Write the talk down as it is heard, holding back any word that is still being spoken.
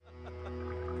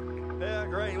Yeah,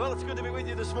 great. Well, it's good to be with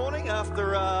you this morning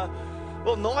after,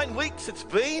 9 weeks it's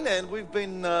been, and we've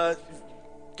been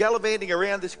gallivanting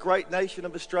around this great nation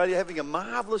of Australia, having a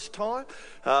marvellous time.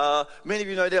 Many of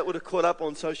you no doubt would have caught up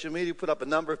on social media, put up a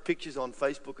number of pictures on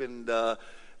Facebook and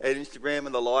Instagram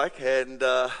and the like, and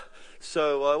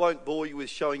so I won't bore you with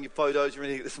showing you photos or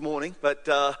anything this morning, but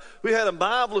we had a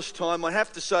marvellous time. I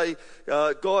have to say,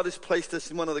 God has placed us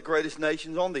in one of the greatest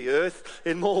nations on the earth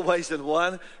in more ways than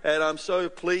one, and I'm so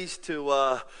pleased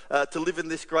to live in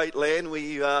this great land.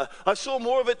 I saw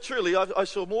more of it, truly. I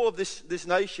saw more of this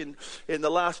nation in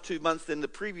the last 2 months than the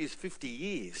previous 50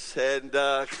 years, and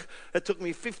it took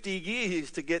me 50 years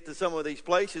to get to some of these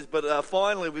places, but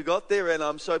finally we got there, and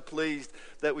I'm so pleased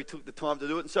that we took the time to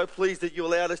do it, and so pleased that you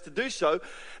allowed us to do so,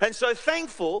 and so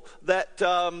thankful that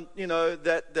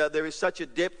there is such a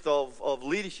depth of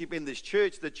leadership in this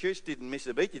church. The church didn't miss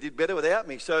a beat. You did better without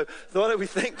me. So thought we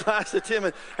thank Pastor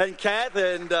Tim and Kath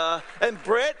and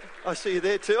Brett. I see you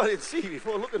there too. I didn't see you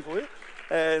before, looking for you,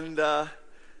 and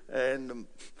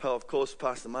of course,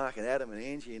 Pastor Mark and Adam and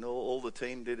Angie and all the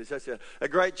team did such a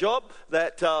great job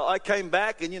that I came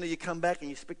back, and you come back and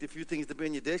you expect a few things to be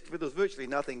on your desk, but there was virtually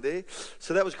nothing there.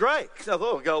 So that was great. So I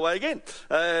thought, I'll go away again.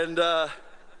 And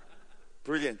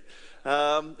brilliant.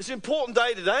 It's an important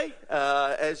day today,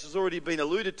 as has already been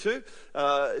alluded to.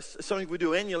 It's something we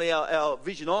do annually, our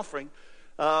vision offering.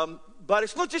 But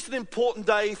it's not just an important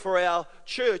day for our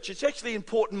church, it's actually an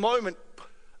important moment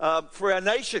for our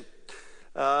nation.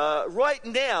 Right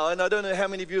now, and I don't know how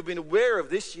many of you have been aware of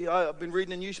this, I've been reading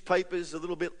the newspapers a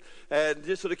little bit and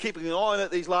just sort of keeping an eye on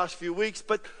it these last few weeks,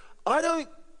 but I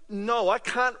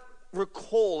can't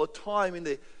recall a time in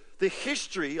the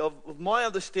history of my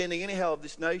understanding anyhow of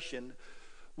this nation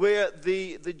where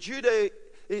the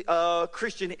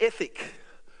Judeo-Christian ethic,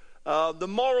 the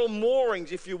moral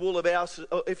moorings, if you would,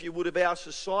 of our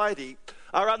society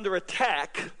are under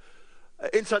attack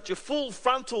in such a full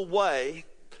frontal way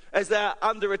as they're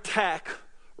under attack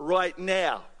right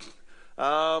now.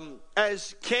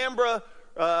 As Canberra,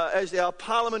 as our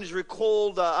parliament is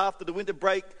recalled after the winter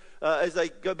break, as they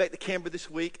go back to Canberra this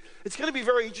week, it's going to be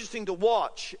very interesting to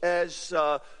watch as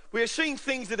we are seeing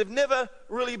things that have never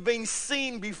really been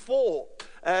seen before,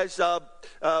 as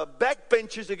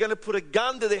backbenchers are going to put a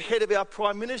gun to the head of our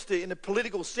Prime Minister in a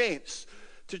political sense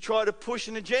to try to push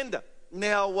an agenda.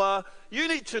 Now, you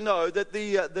need to know that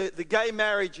the gay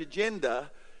marriage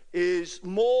agenda is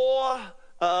more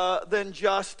than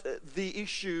just the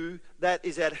issue that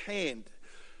is at hand.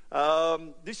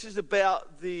 This is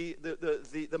about the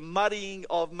muddying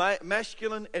of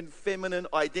masculine and feminine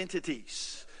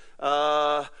identities.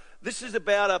 This is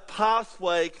about a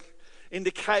pathway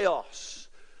into chaos.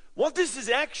 What this is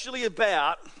actually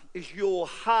about is your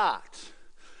heart.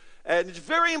 And it's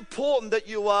very important that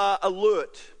you are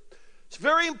alert. It's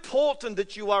very important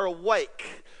that you are awake.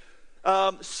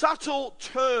 Subtle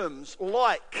terms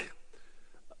like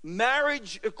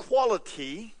marriage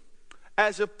equality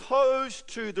as opposed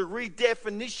to the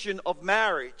redefinition of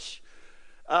marriage,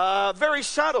 very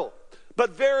subtle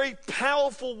but very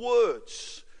powerful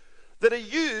words that are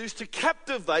used to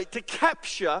captivate, to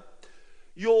capture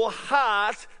your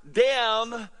heart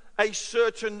down a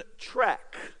certain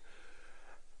track.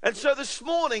 And so this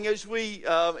morning, as we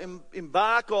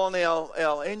embark on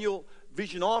our annual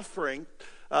vision offering,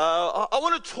 I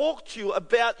want to talk to you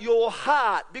about your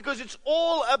heart, because it's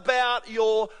all about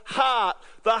your heart.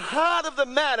 The heart of the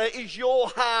matter is your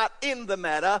heart in the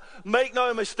matter. Make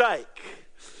no mistake.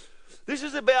 This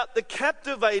is about the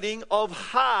captivating of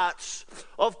hearts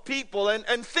of people.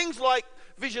 And things like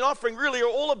vision offering really are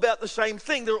all about the same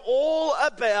thing. They're all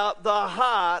about the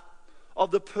heart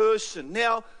of the person.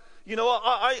 Now,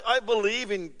 I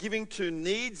believe in giving to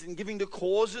needs and giving to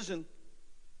causes, and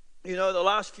the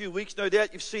last few weeks, no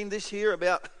doubt you've seen this here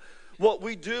about what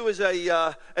we do as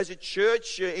a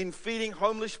church in feeding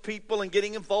homeless people and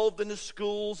getting involved in the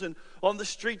schools and on the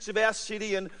streets of our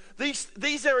city. And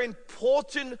these are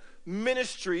important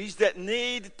ministries that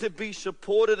need to be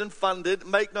supported and funded.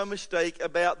 Make no mistake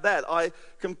about that. I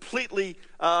completely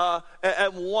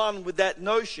am one with that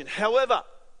notion. However,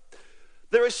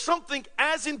 there is something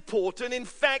as important, in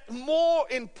fact more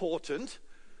important,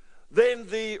 than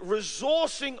the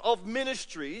resourcing of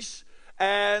ministries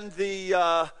and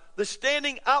the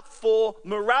standing up for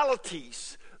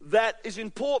moralities that is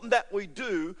important that we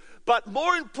do. But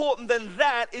more important than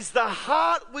that is the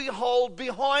heart we hold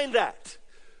behind that.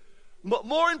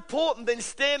 More important than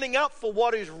standing up for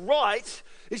what is right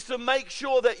is to make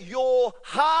sure that your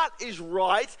heart is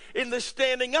right in the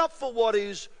standing up for what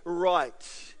is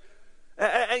right.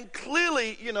 And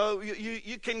clearly,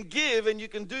 you can give and you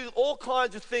can do all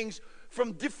kinds of things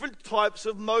from different types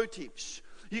of motives.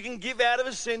 You can give out of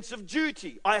a sense of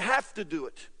duty. I have to do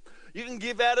it. You can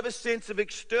give out of a sense of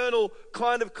external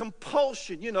kind of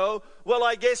compulsion. Well,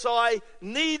 I guess I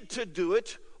need to do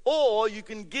it. Or you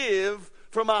can give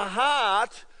from a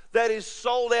heart that is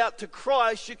sold out to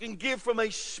Christ. You can give from a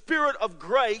spirit of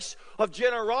grace, of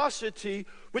generosity,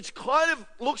 which kind of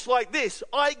looks like this.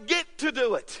 I get to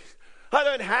do it. I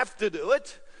don't have to do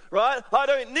it, right? I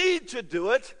don't need to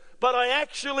do it, but I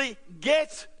actually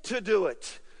get to do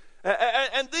it.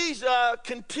 And these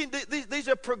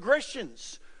are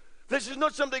progressions. This is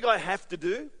not something I have to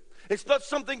do. It's not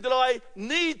something that I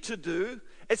need to do.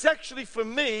 It's actually, for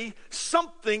me,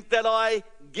 something that I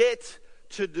get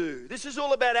to do. This is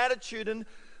all about attitude, and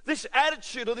this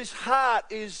attitude or this heart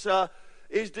is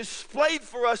displayed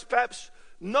for us perhaps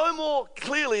no more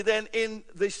clearly than in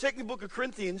the second book of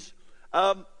Corinthians,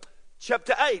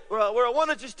 chapter 8, where I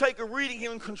want to just take a reading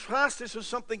here and contrast this with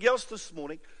something else this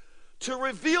morning to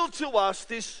reveal to us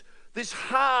this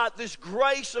heart, this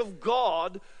grace of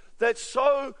God that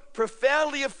so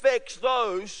profoundly affects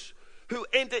those who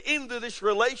enter into this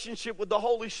relationship with the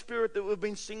Holy Spirit that we've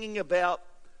been singing about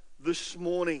this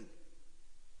morning.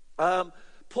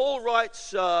 Paul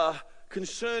writes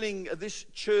concerning this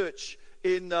church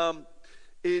in 2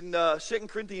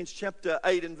 Corinthians chapter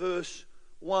 8 and verse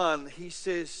 1. He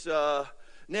says,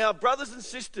 now, brothers and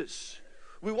sisters,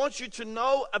 we want you to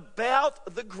know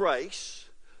about the grace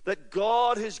that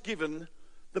God has given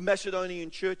the Macedonian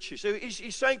churches. So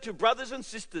he's saying to brothers and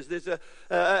sisters, there's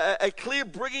a clear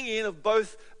bringing in of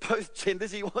both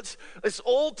genders. He wants us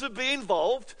all to be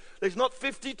involved. There's not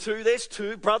 52, there's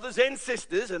 2, brothers and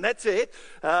sisters, and that's it.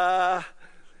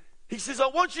 He says, I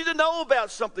want you to know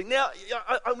about something. Now,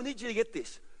 I need you to get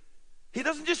this. He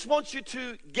doesn't just want you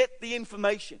to get the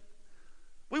information.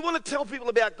 We want to tell people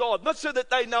about God, not so that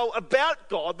they know about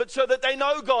God, but so that they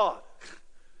know God.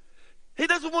 He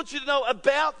doesn't want you to know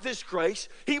about this grace.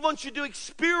 He wants you to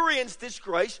experience this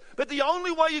grace. But the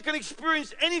only way you can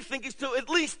experience anything is to at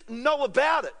least know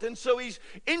about it. And so he's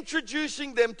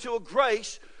introducing them to a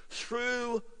grace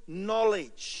through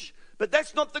knowledge. But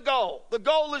that's not the goal. The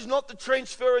goal is not the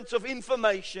transference of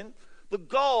information. The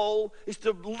goal is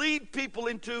to lead people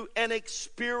into an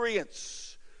experience.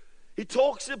 He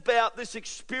talks about this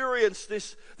experience,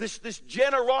 this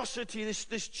generosity,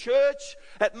 this church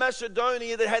at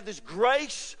Macedonia that had this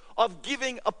grace of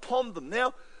giving upon them.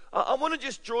 Now, I want to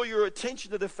just draw your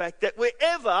attention to the fact that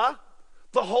wherever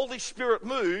the Holy Spirit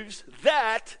moves,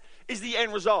 that is the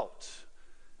end result.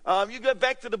 You go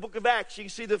back to the book of Acts, you can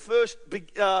see the first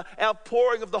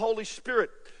outpouring of the Holy Spirit.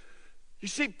 You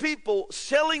see people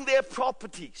selling their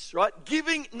properties, right?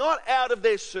 Giving not out of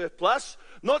their surplus,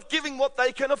 not giving what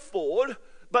they can afford,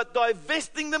 but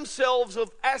divesting themselves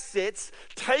of assets,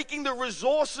 taking the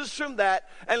resources from that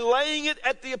and laying it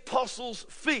at the apostles'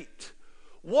 feet.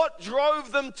 What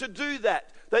drove them to do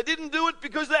that? They didn't do it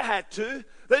because they had to.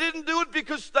 They didn't do it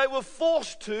because they were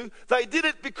forced to. They did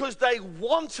it because they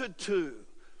wanted to.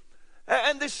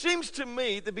 And there seems to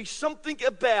me to be something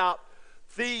about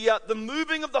the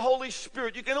moving of the Holy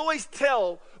Spirit. You can always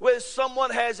tell where someone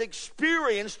has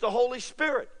experienced the Holy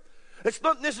Spirit. It's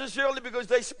not necessarily because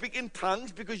they speak in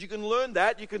tongues, because you can learn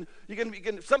that. You can.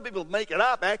 Some people make it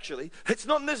up, actually. It's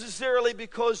not necessarily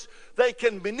because they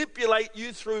can manipulate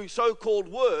you through so-called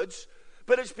words,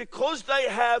 but it's because they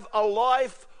have a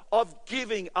life of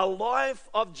giving, a life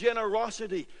of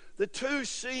generosity. The two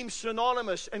seem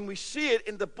synonymous, and we see it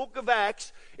in the book of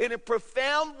Acts in a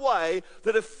profound way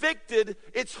that affected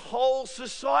its whole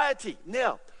society.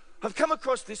 Now, I've come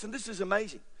across this, and this is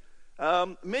amazing.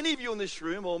 Many of you in this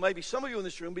room, or maybe some of you in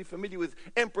this room, will be familiar with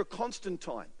Emperor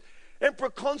Constantine. Emperor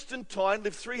Constantine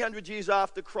lived 300 years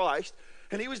after Christ,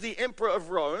 and he was the emperor of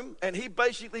Rome, and he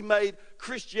basically made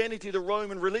Christianity the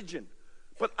Roman religion.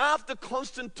 But after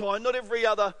Constantine, not every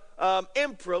other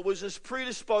emperor was as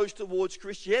predisposed towards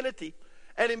Christianity.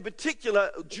 And in particular,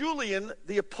 Julian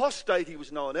the Apostate, he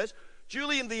was known as.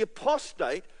 Julian the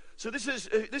Apostate. So this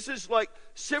is like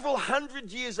several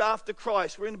hundred years after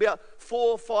Christ. We're in about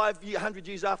 400 or 500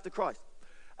 years after Christ.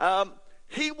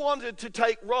 He wanted to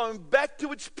take Rome back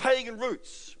to its pagan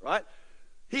roots, right?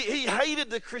 He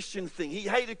hated the Christian thing. He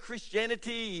hated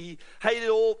Christianity. He hated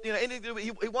all, anything.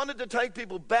 He wanted to take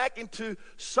people back into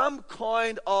some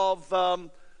kind of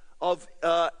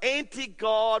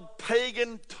anti-God,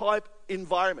 pagan type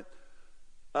environment.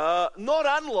 Not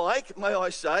unlike, may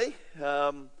I say,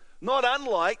 not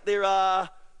unlike there are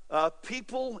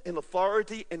people in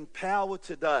authority and power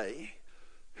today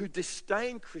who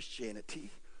disdain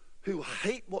Christianity, who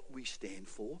hate what we stand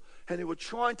for, and who are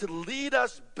trying to lead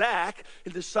us back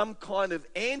into some kind of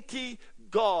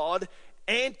anti-God,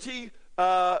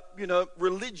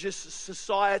 religious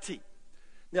society.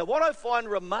 Now, what I find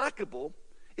remarkable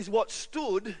is what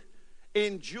stood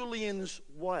in Julian's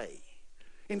way.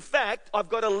 In fact, I've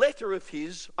got a letter of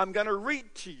his I'm going to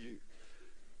read to you.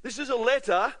 This is a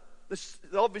letter, this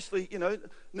obviously,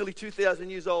 nearly 2,000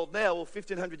 years old now, or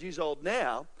 1,500 years old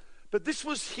now, but this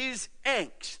was his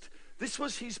angst. This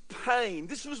was his pain.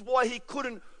 This was why he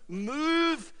couldn't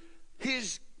move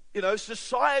his,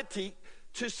 society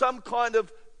to some kind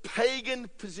of pagan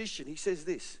position. He says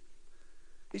this.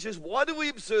 He says, why do we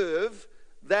observe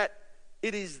that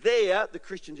it is there, the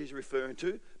Christians he's referring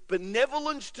to,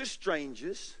 benevolence to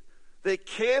strangers, their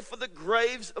care for the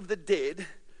graves of the dead,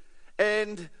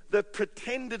 and the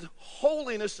pretended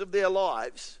holiness of their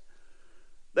lives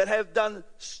that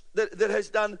has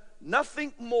done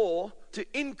nothing more to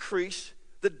increase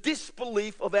the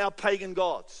disbelief of our pagan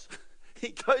gods? He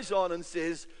goes on and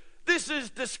says, this is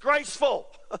disgraceful.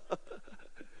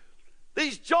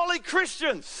 These jolly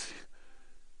Christians,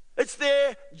 it's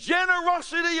their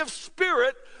generosity of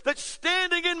spirit that's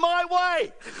standing in my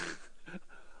way.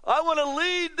 I want to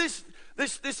lead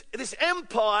this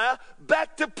empire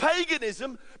back to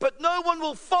paganism, but no one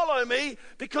will follow me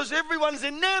because everyone's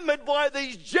enamored by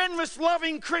these generous,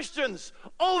 loving Christians.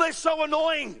 Oh, they're so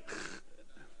annoying.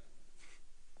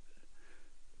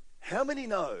 How many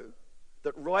know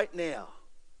that right now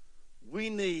we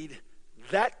need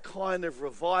that kind of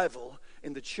revival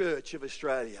in the Church of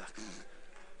Australia?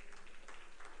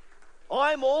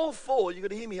 I'm all for, you've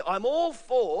got to hear me, I'm all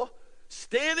for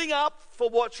standing up for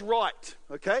what's right,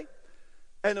 okay?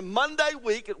 And a Monday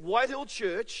week at Whitehill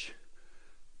Church,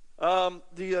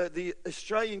 the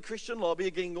Australian Christian Lobby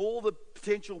are getting all the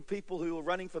potential people who are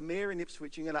running for mayor in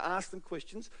Ipswich and going to ask them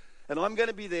questions, and I'm going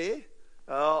to be there.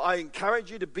 I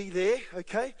encourage you to be there,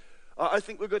 okay? I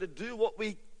think we've got to do what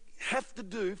we have to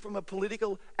do from a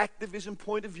political activism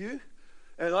point of view,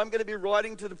 and I'm going to be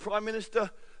writing to the Prime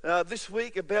Minister this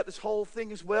week about this whole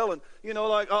thing as well. And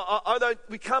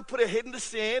we can't put our head in the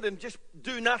sand and just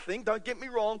do nothing. Don't get me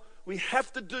wrong. We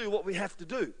have to do what we have to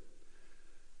do,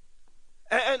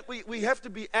 and we have to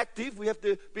be active. We have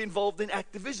to be involved in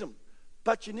activism.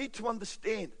 But you need to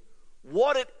understand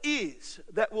what it is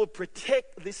that will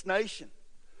protect this nation.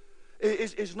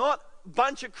 Is not a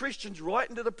bunch of Christians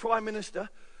writing to the Prime Minister.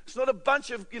 It's not a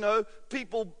bunch of,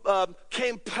 people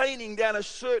campaigning down a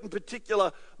certain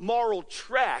particular moral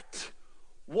tract.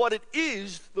 What it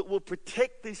is that will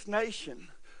protect this nation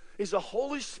is a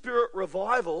Holy Spirit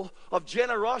revival of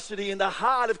generosity in the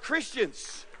heart of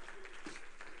Christians.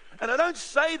 And I don't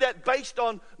say that based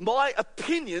on my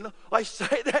opinion. I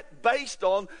say that based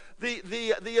on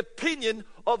the opinion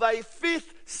of a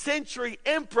 5th century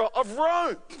emperor of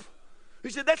Rome, who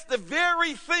said that's the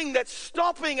very thing that's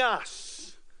stopping us.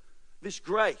 This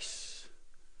grace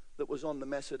that was on the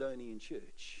Macedonian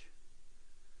church.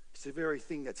 It's the very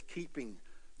thing that's keeping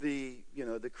the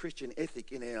Christian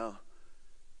ethic in our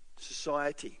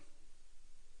society.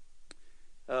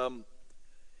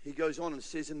 He goes on and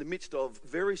says, in the midst of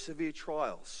very severe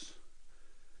trials,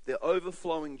 their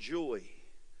overflowing joy,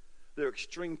 their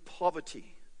extreme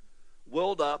poverty,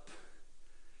 welled up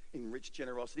in rich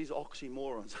generosity. These are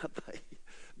oxymorons, aren't they?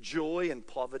 Joy and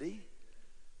poverty.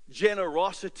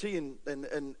 Generosity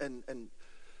and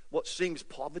what seems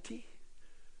poverty.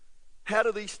 How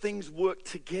do these things work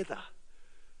together?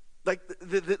 Like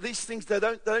these things, they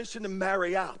don't seem to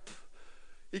marry up.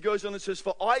 He goes on and says,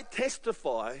 for I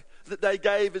testify that they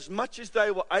gave as much as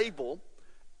they were able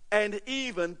and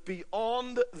even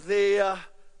beyond their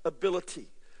ability.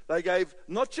 They gave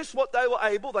not just what they were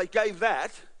able, they gave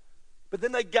that, but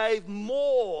then they gave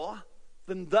more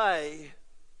than they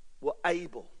were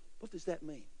able. What does that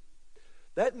mean?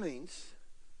 That means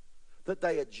that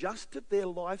they adjusted their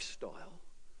lifestyle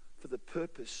for the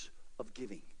purpose of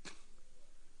giving.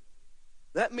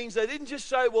 That means they didn't just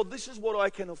say, well, this is what I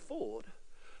can afford.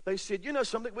 They said,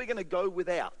 something, we're going to go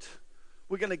without.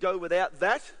 We're going to go without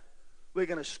that. We're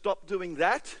going to stop doing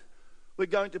that. We're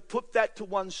going to put that to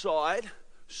one side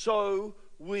so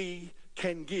we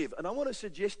can give. And I want to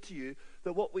suggest to you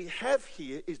that what we have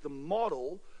here is the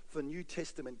model for New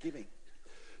Testament giving.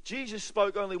 Jesus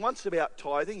spoke only once about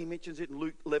tithing. He mentions it in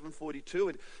Luke 11:42,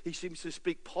 and he seems to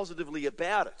speak positively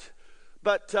about it.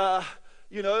 But,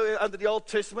 under the Old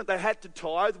Testament, they had to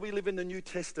tithe. We live in the New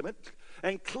Testament.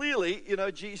 And clearly,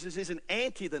 Jesus isn't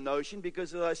anti the notion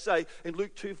because, as I say, in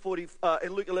Luke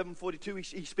 11:42,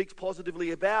 he speaks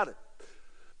positively about it.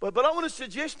 But I want to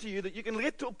suggest to you that you can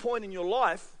get to a point in your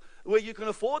life where you can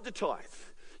afford to tithe.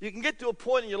 You can get to a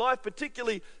point in your life,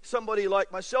 particularly somebody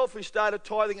like myself who started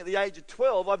tithing at the age of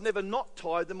 12. I've never not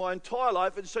tithed in my entire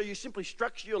life, and so you simply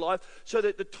structure your life so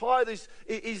that the tithe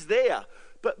is there.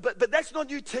 But that's not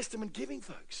New Testament giving,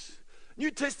 folks. New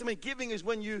Testament giving is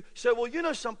when you say, well, you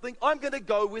know something, I'm going to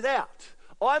go without.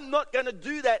 I'm not going to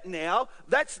do that now.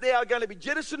 That's now going to be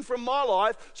jettisoned from my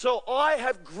life, so I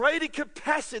have greater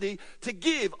capacity to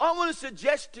give. I want to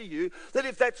suggest to you that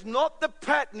if that's not the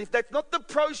pattern, if that's not the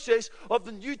process of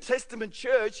the New Testament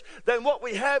church, then what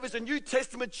we have is a New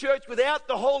Testament church without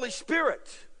the Holy Spirit.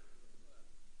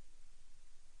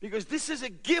 Because this is a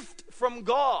gift from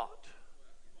God.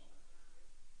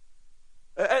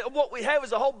 And what we have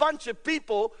is a whole bunch of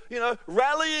people,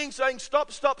 rallying, saying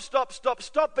stop,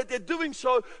 but they're doing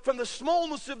so from the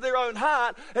smallness of their own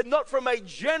heart and not from a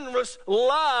generous,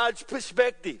 large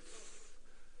perspective.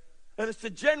 And it's the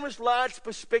generous, large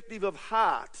perspective of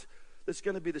heart that's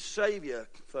going to be the savior,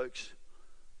 folks,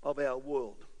 of our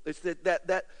world. It's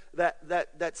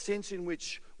that sense in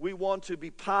which we want to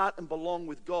be part and belong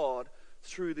with God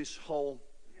through this whole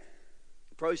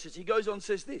process. He goes on and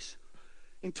says this.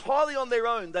 Entirely on their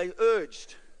own, they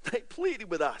pleaded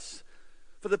with us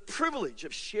for the privilege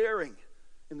of sharing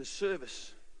in the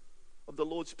service of the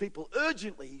Lord's people.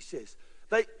 Urgently, he says.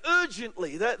 They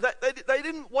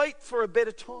didn't wait for a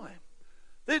better time.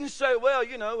 They didn't say, well,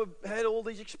 we've had all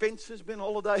these expenses, been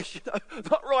holidays,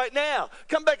 not right now.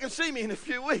 Come back and see me in a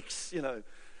few weeks,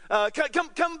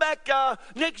 Come back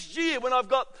next year when I've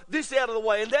got this out of the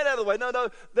way and that out of the way. No,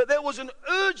 there was an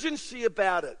urgency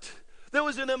about it. There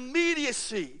was an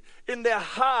immediacy in their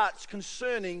hearts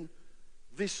concerning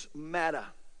this matter.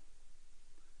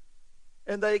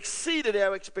 And they exceeded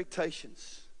our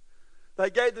expectations. They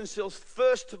gave themselves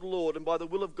first to the Lord and by the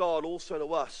will of God also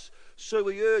to us. So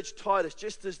we urge Titus,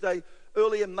 just as they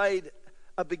earlier made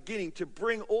a beginning, to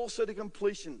bring also to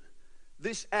completion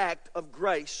this act of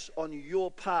grace on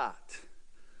your part.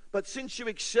 But since you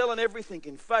excel in everything,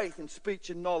 in faith, in speech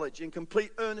and knowledge, in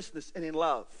complete earnestness and in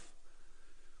love,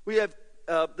 we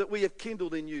have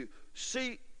kindled in you.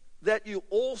 See that you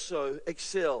also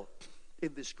excel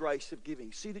in this grace of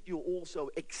giving. See that you also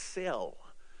excel.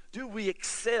 Do we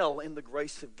excel in the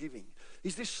grace of giving?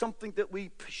 Is this something that we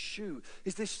pursue?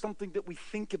 Is this something that we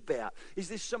think about? Is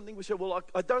this something we say, well,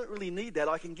 I don't really need that.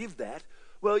 I can give that.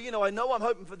 Well, I know I'm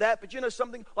hoping for that, but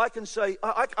something I can say,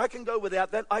 I can go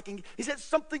without that. Is that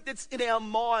something that's in our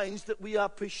minds that we are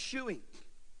pursuing?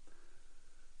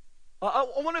 I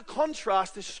want to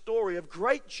contrast this story of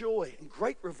great joy and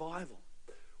great revival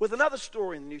with another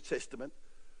story in the New Testament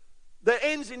that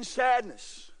ends in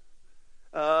sadness.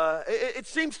 It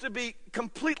seems to be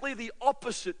completely the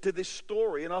opposite to this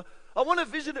story. And I want to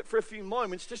visit it for a few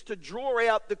moments just to draw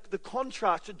out the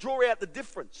contrast, to draw out the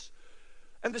difference,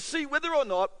 and to see whether or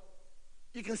not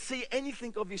you can see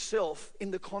anything of yourself in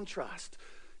the contrast.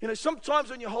 Sometimes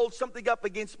when you hold something up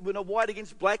against, white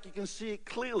against black, you can see it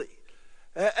clearly.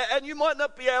 And you might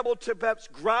not be able to perhaps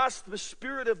grasp the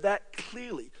spirit of that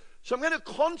clearly. So I'm going to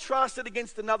contrast it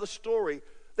against another story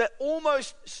that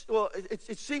almost,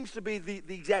 it seems to be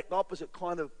the exact opposite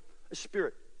kind of a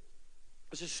spirit.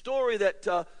 It's a story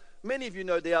that many of you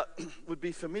no doubt would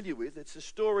be familiar with. It's a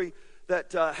story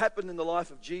that happened in the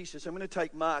life of Jesus. I'm going to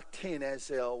take Mark 10 as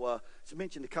it's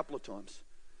mentioned a couple of times.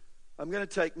 I'm going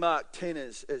to take Mark 10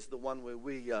 as the one where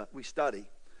we study.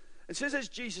 It says, as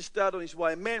Jesus started on his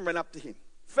way, a man ran up to him,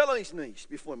 fell on his knees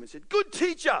before him and said, "Good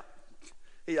teacher,"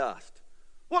 he asked,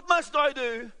 "what must I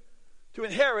do to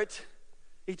inherit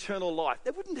eternal life?"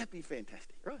 Now, wouldn't that be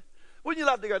fantastic, right? Wouldn't you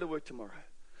love to go to work tomorrow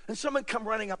and someone come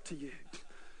running up to you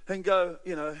and go,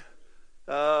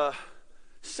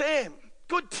 "Sam,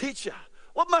 good teacher,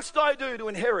 what must I do to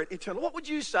inherit eternal?" What would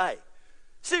you say?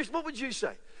 Seriously, what would you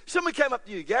say? Someone came up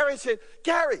to you, Gary, and said,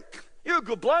 "Gary, you're a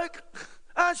good bloke,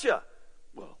 aren't you?"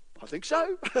 "Well, I think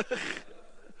so."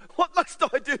 "What must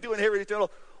I do to inherit eternal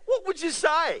life?" What would you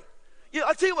say?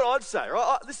 I'll tell you what I'd say.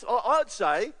 Right? I'd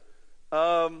say,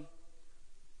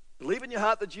 believe in your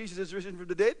heart that Jesus is risen from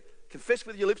the dead, confess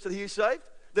with your lips that he is saved,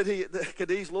 that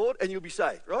he's Lord, and you'll be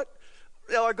saved, right?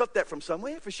 Now, I got that from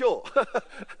somewhere, for sure.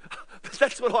 But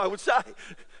that's what I would say.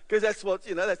 Because that's what,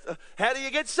 how do you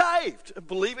get saved?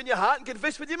 Believe in your heart and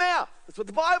confess with your mouth. That's what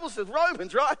the Bible says,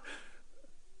 Romans, right?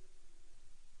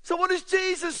 So what does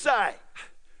Jesus say?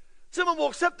 Someone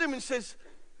walks up to him and says,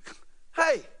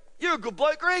 "Hey, you're a good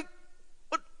bloke, Greg.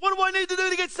 What do I need to do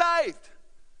to get saved?"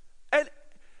 And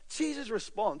Jesus'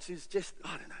 response is just,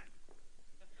 I don't know.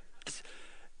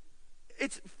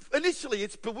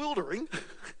 It's bewildering.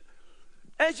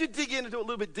 As you dig into it a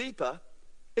little bit deeper,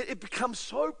 it becomes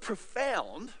so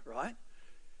profound, right,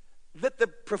 that the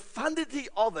profundity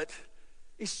of it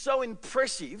is so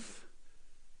impressive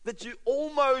that you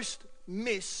almost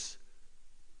miss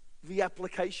the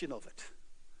application of it.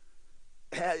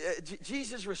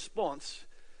 Jesus' response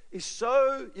is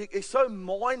so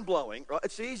mind-blowing, right?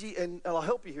 It's easy, and I'll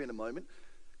help you here in a moment,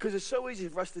 because it's so easy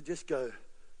for us to just go,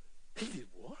 he did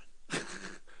what?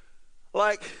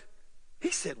 Like, he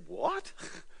said what?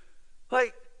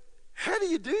 Like, how do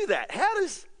you do that? How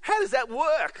does that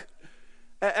work?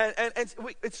 And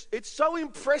it's so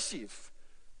impressive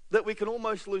that we can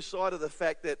almost lose sight of the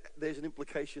fact that there's an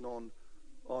implication on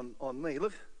me.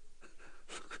 Look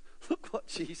what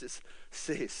Jesus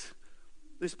says.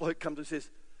 This bloke comes and says,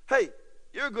 "Hey,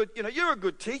 you're a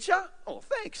good teacher." "Oh,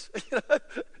 thanks."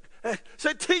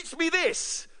 So teach me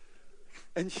this.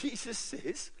 And Jesus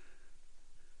says,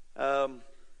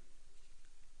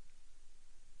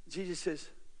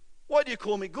 "Why do you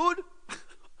call me good?"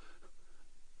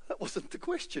 That wasn't the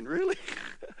question, really.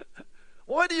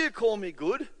 Why do you call me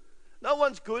good? No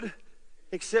one's good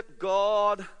except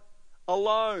God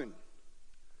alone.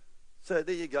 So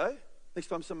there you go. Next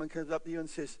time someone comes up to you and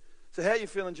says, "So how are you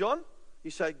feeling, John?"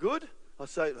 You say, "Good." I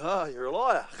say, "Oh, you're a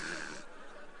liar."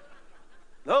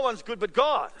 No one's good but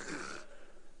God.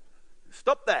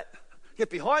 Stop that. Get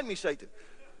behind me, Satan.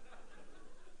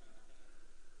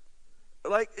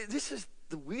 Like, this is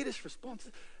the weirdest response.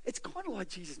 It's kind of like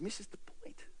Jesus misses the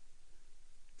point.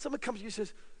 Someone comes to you and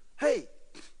says, "Hey,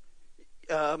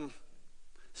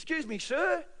 excuse me,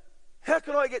 sir, how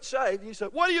can I get saved?" And you say,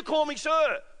 "Why do you call me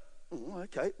sir?" "Oh,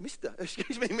 okay, mister."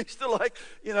 "Excuse me, mister," like,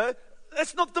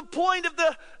 that's not the point of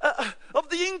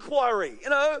the inquiry.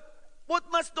 What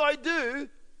must I do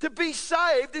to be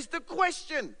saved is the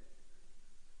question.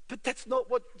 But that's not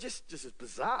what just is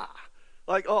bizarre.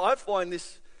 Like, I find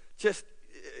this just,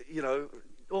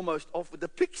 almost off with the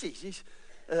pixies.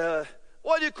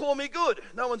 Why do you call me good?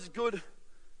 No one's good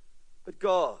but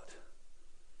God.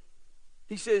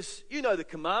 He says, you know the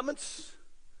commandments.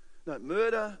 Don't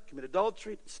murder, commit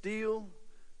adultery, steal,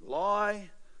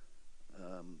 lie,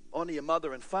 honor your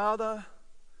mother and father.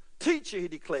 "Teacher," he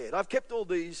declared, "I've kept all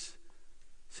these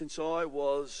since I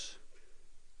was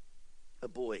a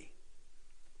boy."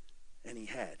 And he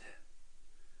had.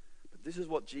 But this is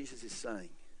what Jesus is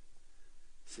saying.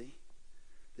 See?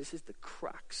 This is the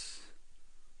crux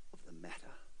of the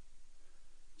matter.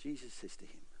 Jesus says to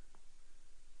him,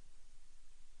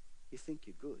 you think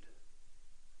you're good.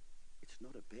 It's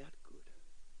not about good.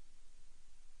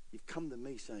 You've come to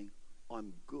me saying,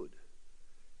 I'm good,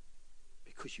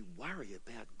 because you worry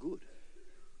about good.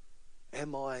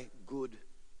 Am I good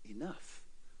enough?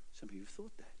 Some of you have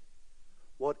thought that.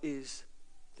 What is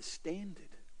the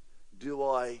standard? Do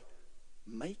I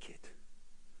make it?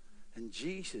 And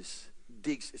Jesus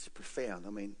digs, it's profound. I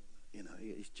mean,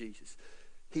 he's Jesus.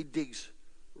 He digs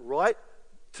right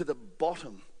to the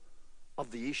bottom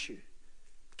of the issue.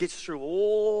 Gets through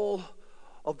all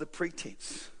of the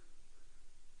pretense.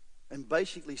 And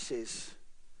basically says,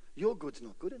 your good's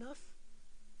not good enough,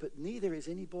 but neither is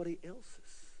anybody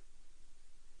else's.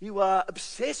 You are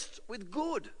obsessed with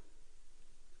good.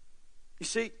 You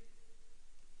see,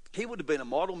 he would have been a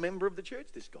model member of the church,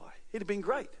 this guy. He'd have been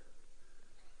great.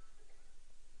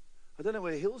 I don't know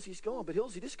where Hilsey's gone, but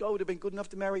Hilsey, this guy would have been good enough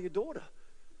to marry your daughter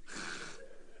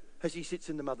as he sits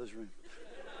in the mother's room.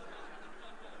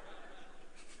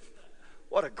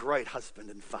 What a great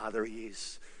husband and father he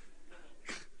is.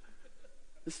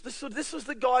 This was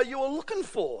the guy you were looking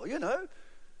for,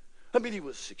 I mean, he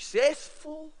was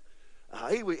successful.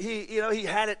 He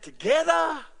had it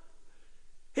together.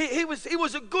 He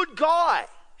was a good guy.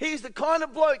 He's the kind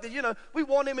of bloke that, we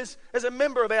want him as a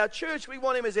member of our church. We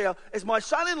want him as my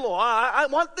son-in-law. I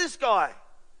want this guy.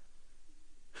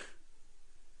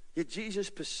 Yet Jesus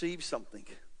perceives something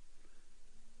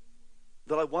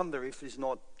that I wonder if is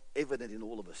not evident in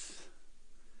all of us.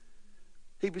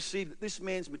 He perceived that this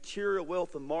man's material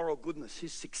wealth and moral goodness,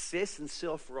 his success and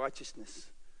self-righteousness,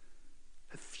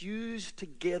 have fused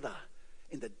together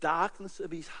in the darkness of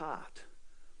his heart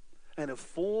and have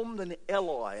formed an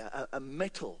alloy, a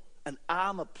metal, an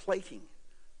armor plating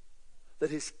that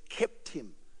has kept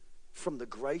him from the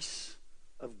grace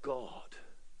of God.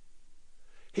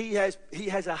 He has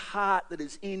a heart that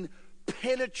is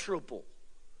impenetrable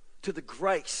to the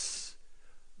grace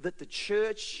that the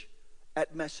church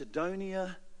at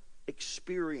Macedonia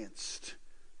experienced.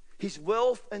 His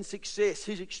wealth and success,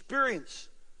 his experience,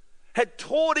 had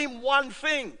taught him one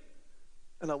thing,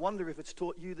 and I wonder if it's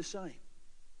taught you the same.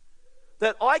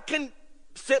 That I can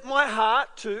set my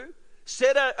heart to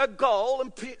set a goal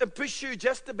and pursue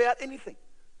just about anything.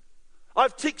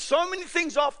 I've ticked so many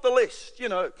things off the list.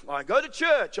 I go to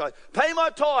church, I pay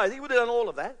my tithe. He would have done all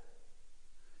of that.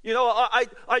 You know,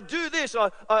 I do this.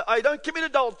 I don't commit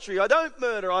adultery. I don't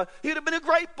murder. He'd have been a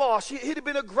great boss. He'd have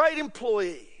been a great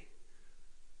employee.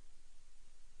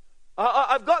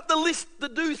 I've got the list, the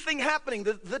do thing happening,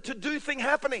 the to-do thing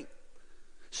happening.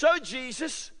 So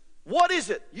Jesus, what is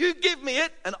it? You give me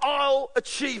it and I'll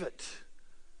achieve it.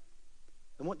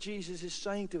 And what Jesus is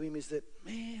saying to him is that,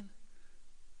 man,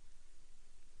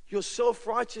 your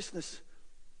self-righteousness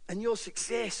and your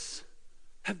success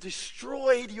have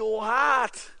destroyed your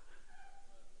heart.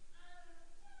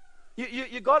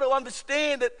 You got to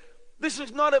understand that this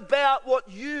is not about what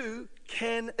you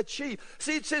can achieve.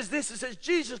 See, it says this. It says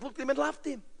Jesus looked at him and loved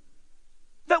him.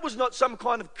 That was not some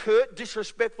kind of curt,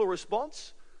 disrespectful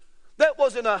response. That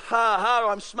wasn't a ha,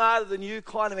 I'm smarter than you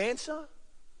kind of answer.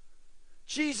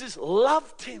 Jesus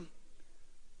loved him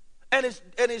and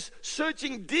is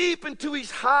searching deep into his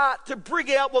heart to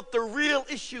bring out what the real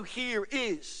issue here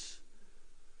is.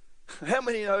 How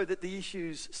many know that the issue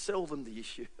is seldom the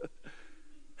issue?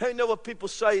 How many know what people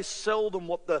say is seldom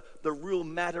what the real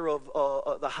matter of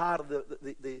the heart of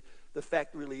the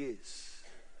fact really is?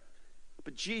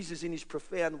 But Jesus, in his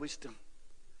profound wisdom,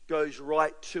 goes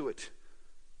right to it.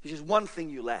 He says, one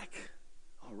thing you lack.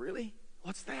 Oh, really?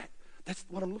 What's that? That's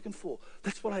what I'm looking for.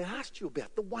 That's what I asked you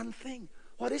about, the one thing.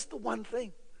 What is the one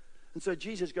thing? And so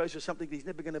Jesus goes for something that he's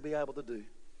never going to be able to do.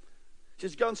 He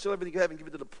says, go and sell everything you have and give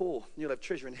it to the poor, and you'll have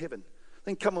treasure in heaven.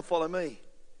 Then come and follow me.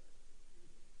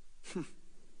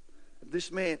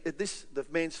 The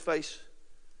man's face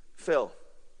fell.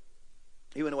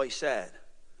 He went away sad,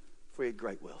 for he had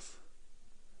great wealth.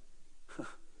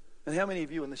 And how many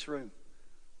of you in this room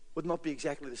would not be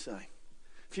exactly the same?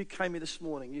 If you came here this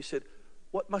morning, you said,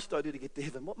 what must I do to get to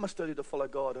heaven? What must I do to follow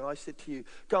God? And I said to you,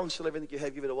 go and sell everything you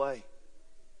have, give it away,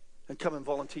 and come and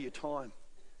volunteer your time.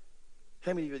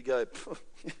 How many of you would go,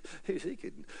 who's he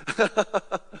kidding?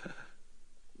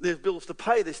 There's bills to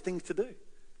pay, there's things to do.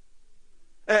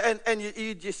 And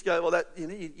you'd just go, well,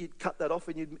 you'd cut that off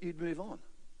and you'd move on.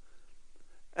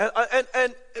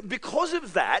 And because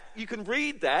of that, you can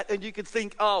read that and you can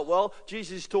think, oh, well,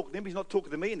 Jesus is talking to him. He's not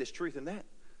talking to me, and there's truth in that.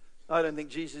 I don't think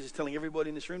Jesus is telling everybody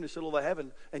in this room to sell all they have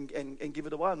and give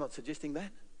it away. I'm not suggesting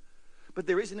that. But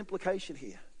there is an implication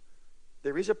here.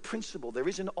 There is a principle. There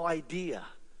is an idea.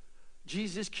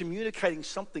 Jesus is communicating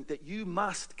something that you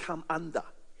must come under.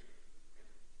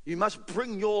 You must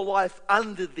bring your life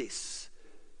under this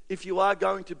if you are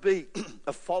going to be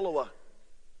a follower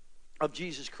of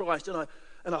Jesus Christ.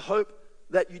 And I hope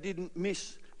that you didn't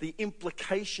miss the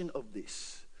implication of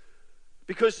this.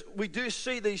 Because we do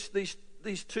see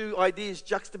these two ideas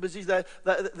juxtaposed.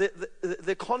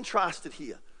 They're contrasted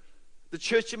here. The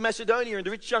church of Macedonia and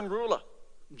the rich young ruler.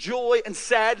 Joy and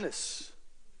sadness.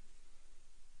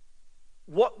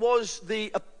 What was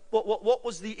the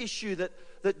issue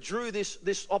that drew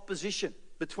this opposition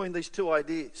between these two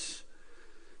ideas?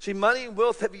 See, money and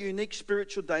wealth have a unique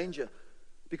spiritual danger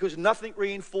because nothing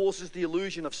reinforces the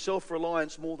illusion of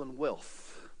self-reliance more than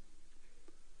wealth.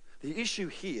 The issue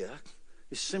here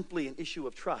is simply an issue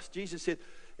of trust. Jesus said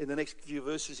in the next few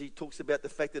verses, he talks about the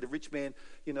fact that a rich man,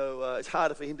 it's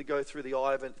harder for him to go through the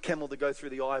eye of a camel to go through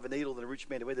the eye of a needle than a rich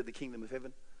man to enter the kingdom of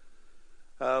heaven.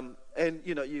 And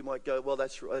you might go, well,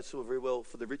 that's all very well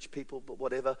for the rich people, but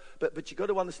whatever. But you've got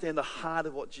to understand the heart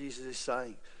of what Jesus is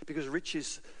saying, because rich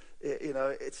is,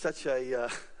 it's such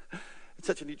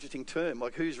an interesting term.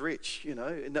 Like, who's rich?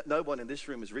 No one in this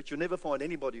room is rich. You'll never find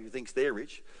anybody who thinks they're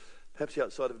rich. Perhaps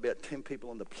outside of about 10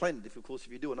 people on the planet. If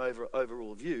you do an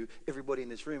overall view, everybody in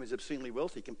this room is obscenely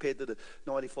wealthy compared to the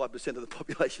 95% of the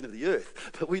population of the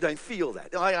earth. But we don't feel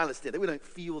that. I understand that. We don't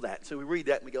feel that. So we read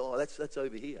that and we go, oh, that's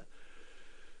over here.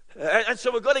 And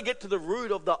so we've got to get to the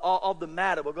root of the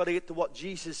matter. We've got to get to what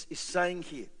Jesus is saying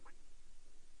here.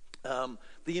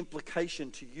 The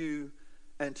implication to you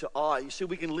and to I. You see,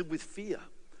 we can live with fear.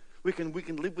 We can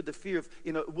live with the fear of,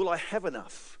 will I have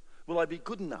enough? Will I be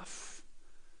good enough?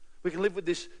 We can live with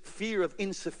this fear of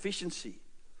insufficiency,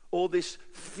 or this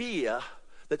fear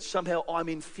that somehow I'm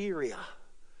inferior.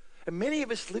 And many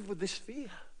of us live with this fear.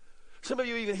 Some of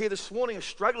you even here this morning are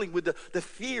struggling with the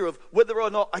fear of whether or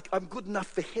not I'm good enough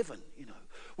for heaven,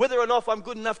 whether or not I'm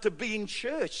good enough to be in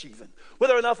church even,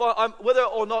 whether or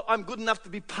not I'm good enough to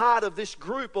be part of this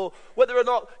group, or whether or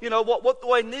not, what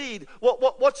do I need?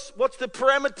 What's the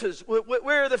parameters?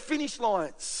 Where are the finish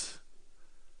lines?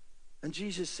 And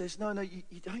Jesus says, no, you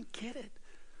don't get it.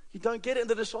 You don't get it. And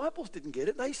the disciples didn't get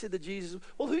it. They said to Jesus,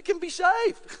 well, who can be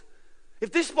saved?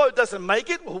 If this boat doesn't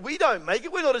make it, well, we don't make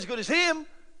it. We're not as good as him.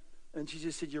 And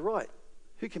Jesus said, you're right.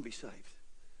 Who can be saved?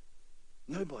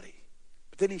 Nobody.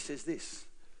 But then he says this.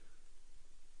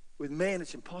 With man,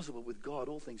 it's impossible. With God,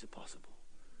 all things are possible.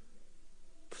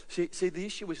 See, the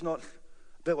issue is not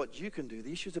about what you can do.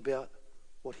 The issue is about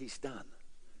what he's done.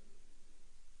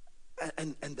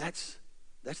 And that's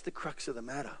the crux of the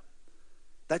matter.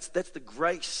 That's the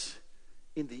grace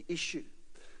in the issue.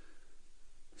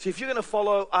 See, if you're going to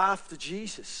follow after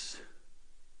Jesus,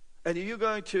 and you're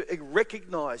going to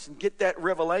recognize and get that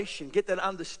revelation, get that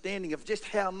understanding of just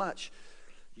how much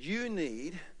you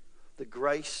need the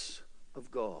grace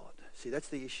of God. See, that's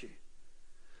the issue.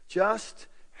 Just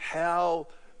how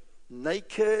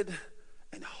naked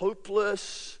and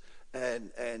hopeless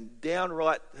and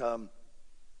downright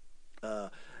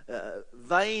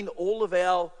vain all of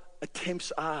our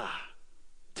attempts are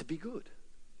to be good.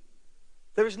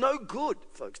 There is no good,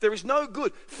 folks. There is no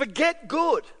good. Forget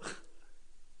good.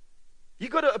 You've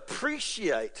got to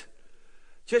appreciate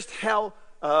just how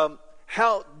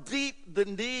deep the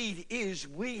need is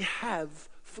we have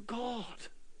for God.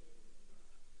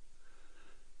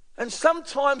 And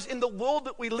sometimes in the world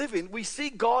that we live in, we see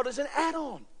God as an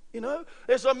add-on.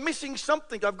 As I'm missing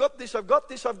something. I've got this.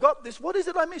 What is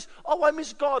it I miss? Oh, I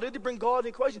miss God. I need to bring God in the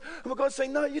equation. And God's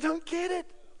saying, no, you don't get it.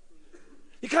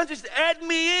 You can't just add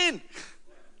me in.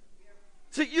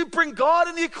 So you bring God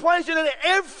in the equation and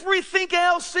everything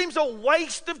else seems a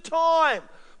waste of time.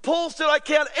 Paul said, I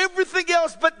count everything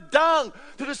else but dung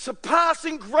to the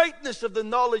surpassing greatness of the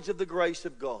knowledge of the grace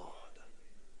of God.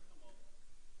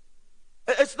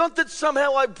 It's not that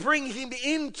somehow I bring him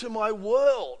into my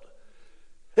world.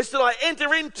 It's that I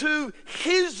enter into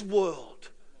his world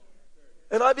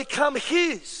and I become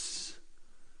his.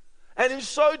 And in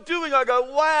so doing, I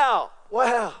go, wow.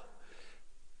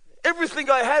 Everything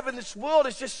I have in this world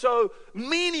is just so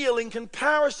menial in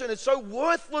comparison. It's so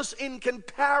worthless in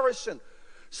comparison.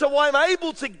 So I'm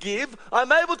able to give.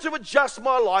 I'm able to adjust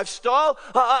my lifestyle.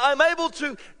 I'm able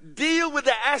to deal with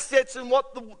the assets and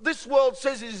what this world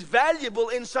says is valuable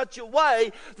in such a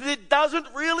way that it doesn't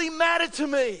really matter to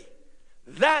me.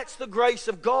 That's the grace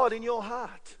of God in your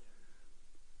heart.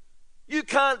 You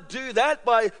can't do that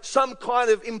by some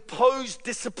kind of imposed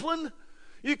discipline.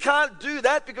 You can't do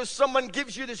that because someone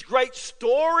gives you this great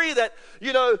story that,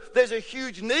 there's a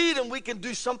huge need and we can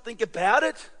do something about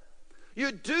it.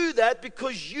 You do that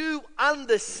because you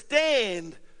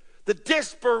understand the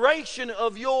desperation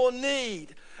of your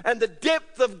need and the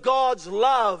depth of God's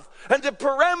love and the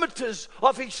parameters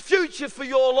of his future for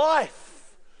your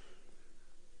life.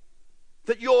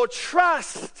 That your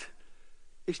trust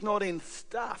is not in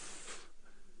stuff.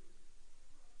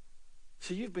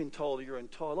 So you've been told your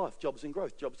entire life, jobs and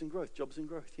growth. It's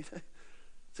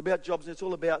about jobs and it's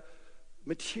all about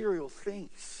material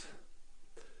things.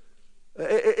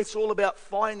 It's all about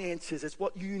finances. It's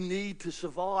what you need to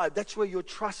survive. That's where your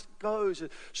trust goes.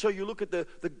 So you look at the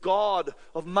God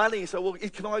of money and say, well,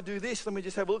 can I do this? Let me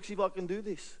just have a look, see if I can do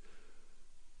this.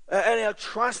 And our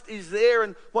trust is there.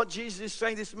 And what Jesus is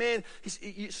saying to this man,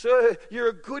 sir, you're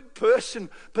a good person,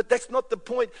 but that's not the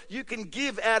point. You can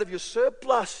give out of your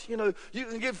surplus. You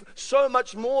can give so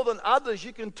much more than others.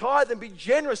 You can tithe and be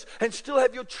generous and still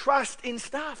have your trust in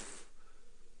stuff.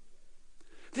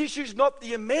 The issue is not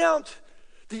the amount.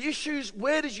 The issue is,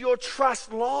 where does your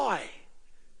trust lie?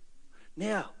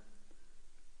 Now,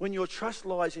 when your trust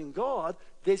lies in God,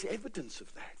 there's evidence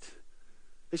of that.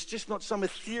 It's just not some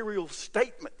ethereal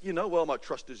statement, well, my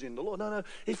trust is in the Lord. No.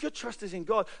 If your trust is in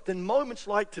God, then moments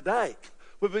like today,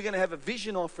 where we're going to have a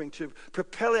vision offering to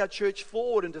propel our church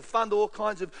forward and to fund all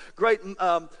kinds of great,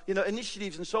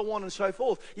 initiatives and so on and so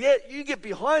forth. Yeah, you get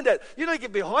behind that. You don't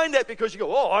get behind that because you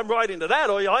go, oh, I'm right into that,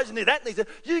 or your eyes need that.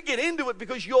 You get into it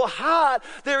because your heart,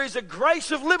 there is a grace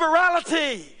of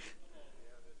liberality.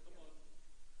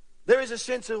 There is a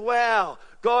sense of, wow,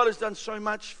 God has done so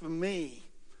much for me.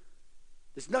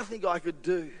 There's nothing I could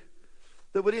do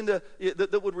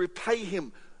that would repay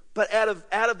him. But out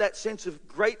of that sense of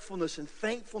gratefulness and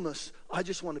thankfulness, I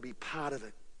just want to be part of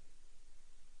it.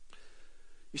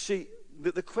 You see,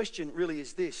 the question really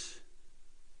is this.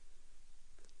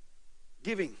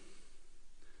 Giving.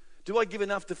 Do I give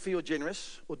enough to feel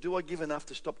generous, or do I give enough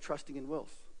to stop trusting in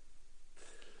wealth?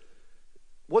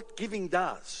 What giving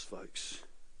does, folks,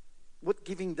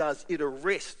 it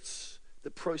arrests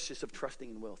the process of trusting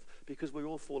in wealth. Because we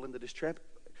all fall into this trap.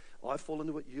 I fall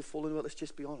into it, you fall into it, let's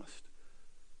just be honest.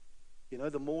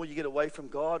 The more you get away from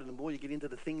God and the more you get into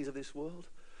the things of this world,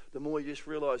 the more you just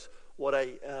realize what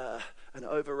an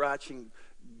overarching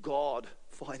God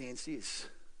finance is.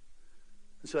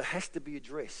 And so it has to be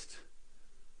addressed.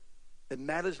 And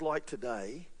matters like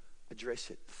today, address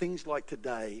it. Things like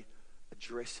today,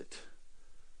 address it.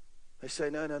 They say,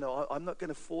 no, I'm not going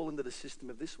to fall into the system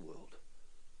of this world.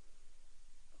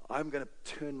 I'm going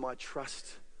to turn my trust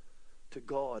to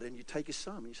God, and you take a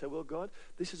sum and you say, well, God,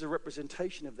 this is a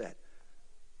representation of that.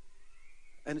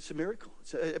 And it's a miracle.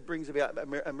 It brings about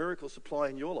a miracle supply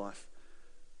in your life.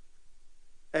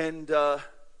 And of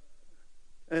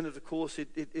course,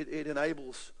 it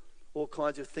enables all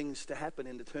kinds of things to happen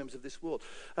in the terms of this world.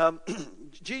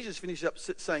 Jesus finishes up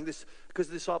saying this because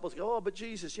the disciples go, oh, but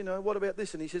Jesus, what about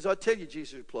this? And he says, I tell you,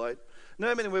 Jesus replied,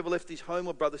 no man who ever left his home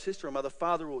or brother, sister or mother,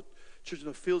 father or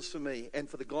children or fields for me and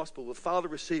for the gospel will Father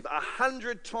receive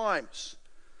 100 times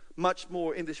much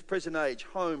more in this present age,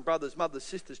 home, brothers, mothers,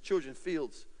 sisters, children,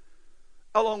 fields,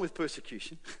 along with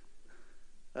persecution.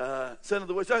 So in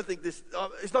other words, don't think it's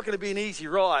not going to be an easy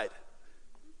ride.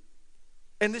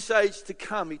 And this age to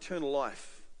come, eternal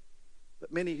life.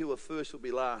 But many who are first will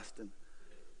be last, and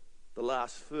the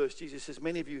last first. Jesus says,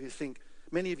 many of you who think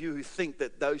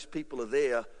that those people are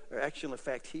there are actually in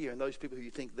fact here, and those people who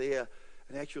you think there,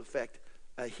 in actual fact,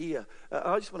 are here.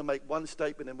 I just want to make one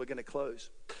statement, and we're going to close.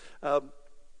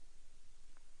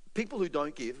 People who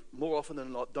don't give, more often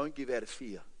than not, don't give out of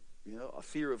fear. A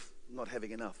fear of not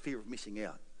having enough, fear of missing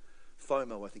out.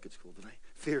 FOMO, I think it's called today.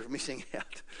 Fear of missing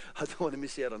out. I don't want to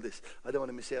miss out on this. I don't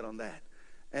want to miss out on that.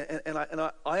 And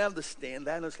I understand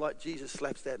that. And it's like Jesus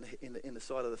slaps that in the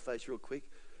side of the face real quick.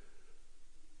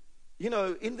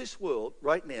 In this world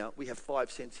right now, we have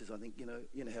 5 senses. I think you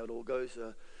know how it all goes: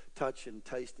 touch and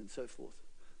taste and so forth,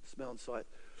 smell and sight.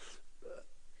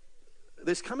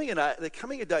 There's coming a day. There's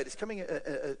coming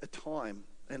a time,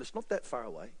 and it's not that far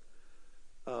away,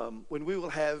 when we will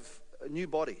have new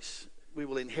bodies. We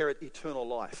will inherit eternal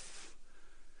life.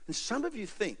 And some of you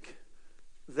think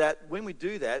that when we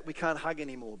do that, we can't hug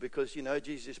anymore because,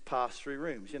 Jesus passed through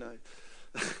rooms,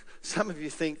 Some of you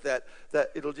think that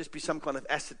it'll just be some kind of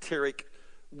esoteric,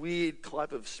 weird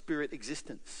type of spirit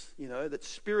existence, that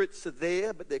spirits are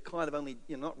there, but they're kind of only,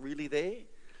 not really there.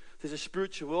 There's a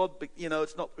spiritual world, but,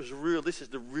 it's not as real. This is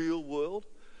the real world.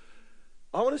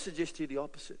 I want to suggest to you the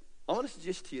opposite. I want to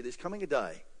suggest to you there's coming a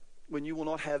day when you will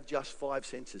not have just 5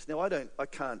 senses. Now, I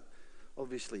can't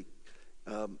obviously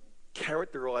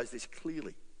characterize this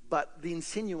clearly, but the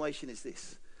insinuation is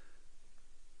this: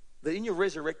 that in your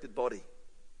resurrected body,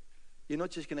 you're not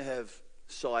just going to have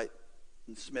sight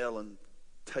and smell and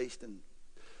taste, and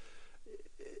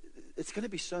it's going to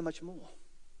be so much more.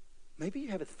 Maybe you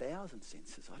have 1,000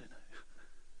 senses, I don't know.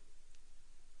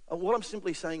 And what I'm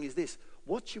simply saying is this: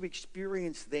 what you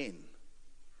experience then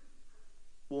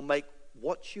will make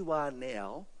what you are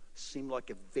now seem like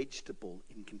a vegetable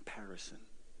in comparison.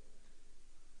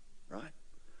 Right?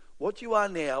 What you are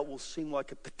now will seem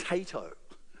like a potato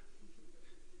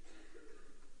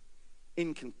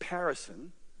in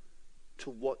comparison to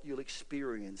what you'll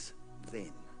experience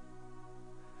then.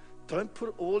 Don't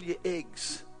put all your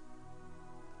eggs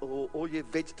or all your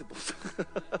vegetables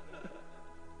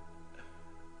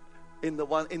in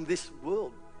this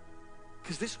world,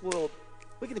 because this world,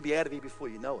 we're going to be out of here before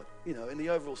you know it. In the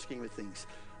overall scheme of things,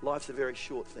 life's a very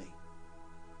short thing.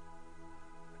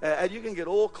 And you can get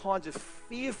all kinds of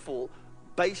fearful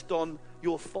based on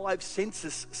your 5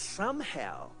 senses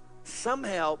somehow,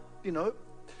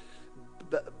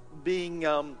 being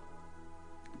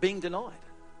denied.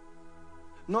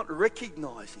 Not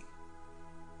recognizing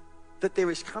that there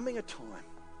is coming a time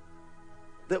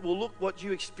that will look what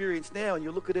you experience now, and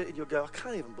you'll look at it and you'll go, I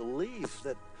can't even believe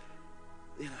that,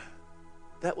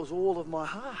 that was all of my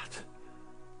heart.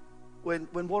 When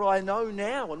what I know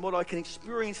now and what I can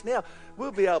experience now,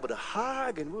 we'll be able to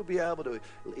hug and we'll be able to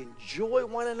enjoy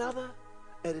one another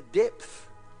at a depth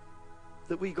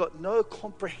that we got no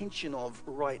comprehension of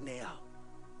right now.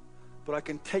 But I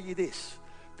can tell you this: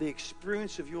 the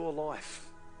experience of your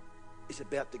life is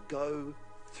about to go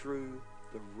through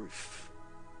the roof.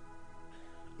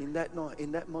 In that night,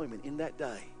 in that moment, in that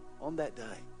day, on that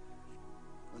day,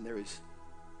 when there is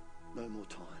no more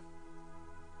time.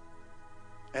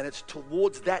 And it's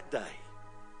towards that day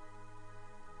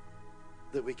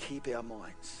that we keep our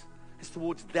minds. It's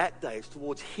towards that day, it's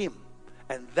towards Him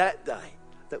and that day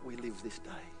that we live this day.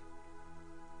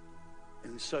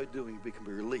 And in so doing, we can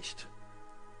be released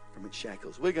from its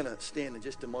shackles. We're going to stand in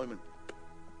just a moment,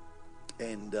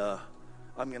 and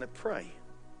I'm going to pray.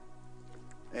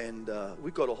 And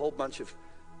we've got a whole bunch of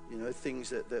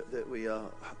things that we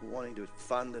are wanting to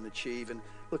fund and achieve. And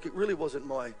look, it really wasn't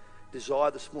my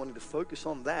desire this morning to focus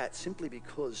on that, simply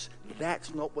because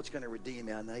that's not what's going to redeem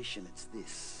our nation. It's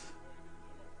this.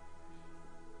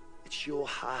 It's your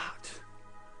heart.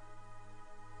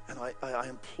 And I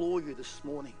implore you this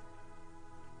morning,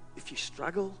 if you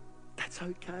struggle, that's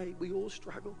okay. We all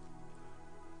struggle.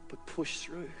 But push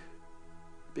through.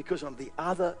 Because on the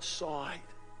other side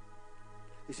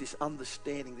is this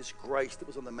understanding, this grace that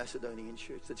was on the Macedonian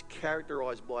church that's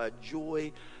characterized by a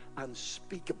joy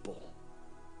unspeakable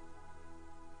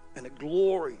and a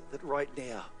glory that right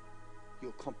now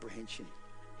your comprehension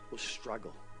will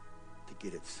struggle to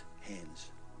get its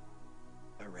hands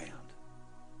around.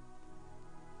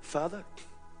 Father,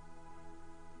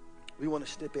 we want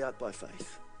to step out by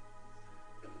faith.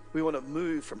 We want to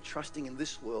move from trusting in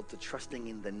this world to trusting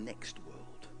in the next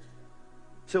world.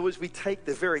 So as we take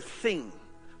the very thing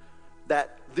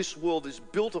that this world is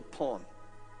built upon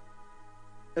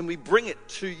and we bring it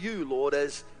to you, Lord,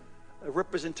 as a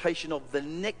representation of the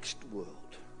next world,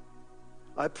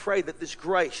 I pray that this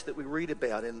grace that we read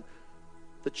about in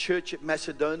the church at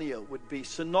Macedonia would be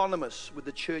synonymous with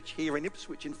the church here in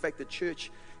Ipswich. In fact, the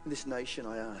church in this nation,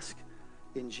 I ask,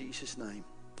 in Jesus' name.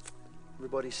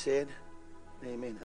 Everybody said, amen.